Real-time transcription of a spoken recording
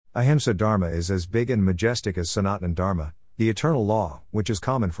Ahimsa Dharma is as big and majestic as Sanatana Dharma, the eternal law, which is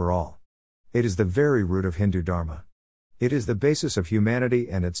common for all. It is the very root of Hindu Dharma. It is the basis of humanity,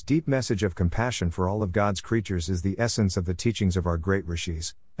 and its deep message of compassion for all of God's creatures is the essence of the teachings of our great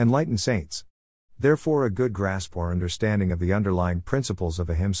rishis, enlightened saints. Therefore, a good grasp or understanding of the underlying principles of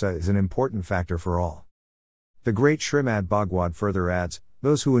ahimsa is an important factor for all. The great Srimad Bhagavad further adds,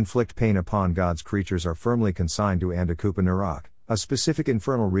 those who inflict pain upon God's creatures are firmly consigned to Andakupa Narak, a specific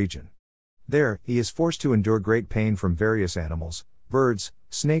infernal region. There, he is forced to endure great pain from various animals, birds,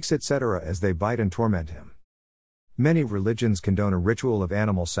 snakes etc. as they bite and torment him. Many religions condone a ritual of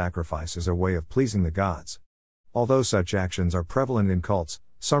animal sacrifice as a way of pleasing the gods. Although such actions are prevalent in cults,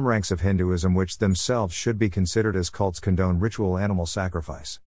 some ranks of Hinduism which themselves should be considered as cults condone ritual animal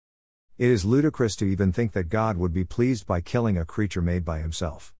sacrifice. It is ludicrous to even think that God would be pleased by killing a creature made by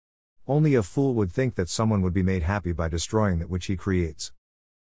himself. Only a fool would think that someone would be made happy by destroying that which he creates.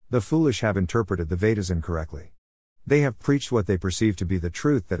 The foolish have interpreted the Vedas incorrectly. They have preached what they perceive to be the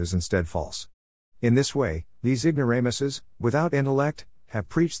truth that is instead false. In this way, these ignoramuses, without intellect, have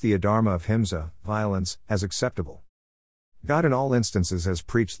preached the adharma of himsa, violence, as acceptable. God in all instances has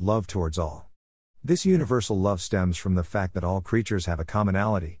preached love towards all. This universal love stems from the fact that all creatures have a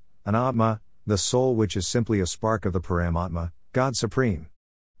commonality, an Atma, the soul which is simply a spark of the Paramatma, God Supreme.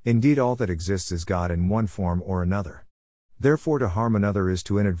 Indeed, all that exists is God in one form or another. Therefore, to harm another is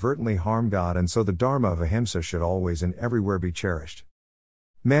to inadvertently harm God, and so the Dharma of ahimsa should always and everywhere be cherished.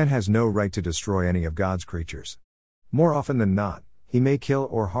 Man has no right to destroy any of God's creatures. More often than not, he may kill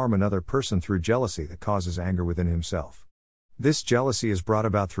or harm another person through jealousy that causes anger within himself. This jealousy is brought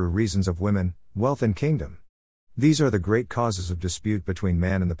about through reasons of women, wealth and kingdom. These are the great causes of dispute between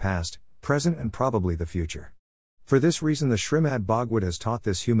man in the past, present and probably the future. For this reason the Srimad Bhagavad has taught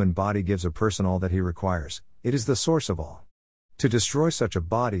this human body gives a person all that he requires, it is the source of all. To destroy such a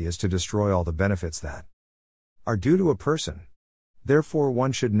body is to destroy all the benefits that are due to a person. Therefore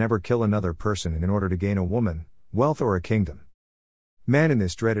one should never kill another person in order to gain a woman, wealth or a kingdom. Man in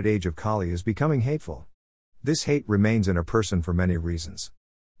this dreaded age of Kali is becoming hateful. This hate remains in a person for many reasons.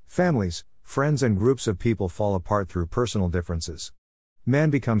 Families, friends and groups of people fall apart through personal differences.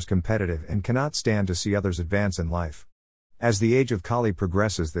 Man becomes competitive and cannot stand to see others advance in life. As the age of Kali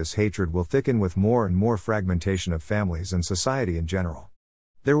progresses, this hatred will thicken with more and more fragmentation of families and society in general.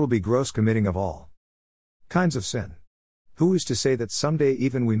 There will be gross committing of all kinds of sin. Who is to say that someday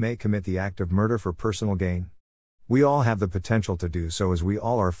even we may commit the act of murder for personal gain? We all have the potential to do so, as we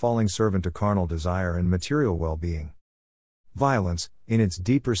all are falling servant to carnal desire and material well-being. Violence, in its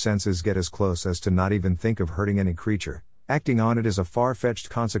deeper senses, get as close as to not even think of hurting any creature. Acting on it is a far-fetched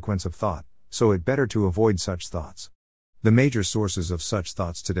consequence of thought, so it better to avoid such thoughts. The major sources of such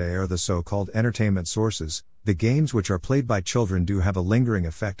thoughts today are the so-called entertainment sources. The games which are played by children do have a lingering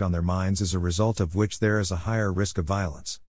effect on their minds, as a result of which there is a higher risk of violence.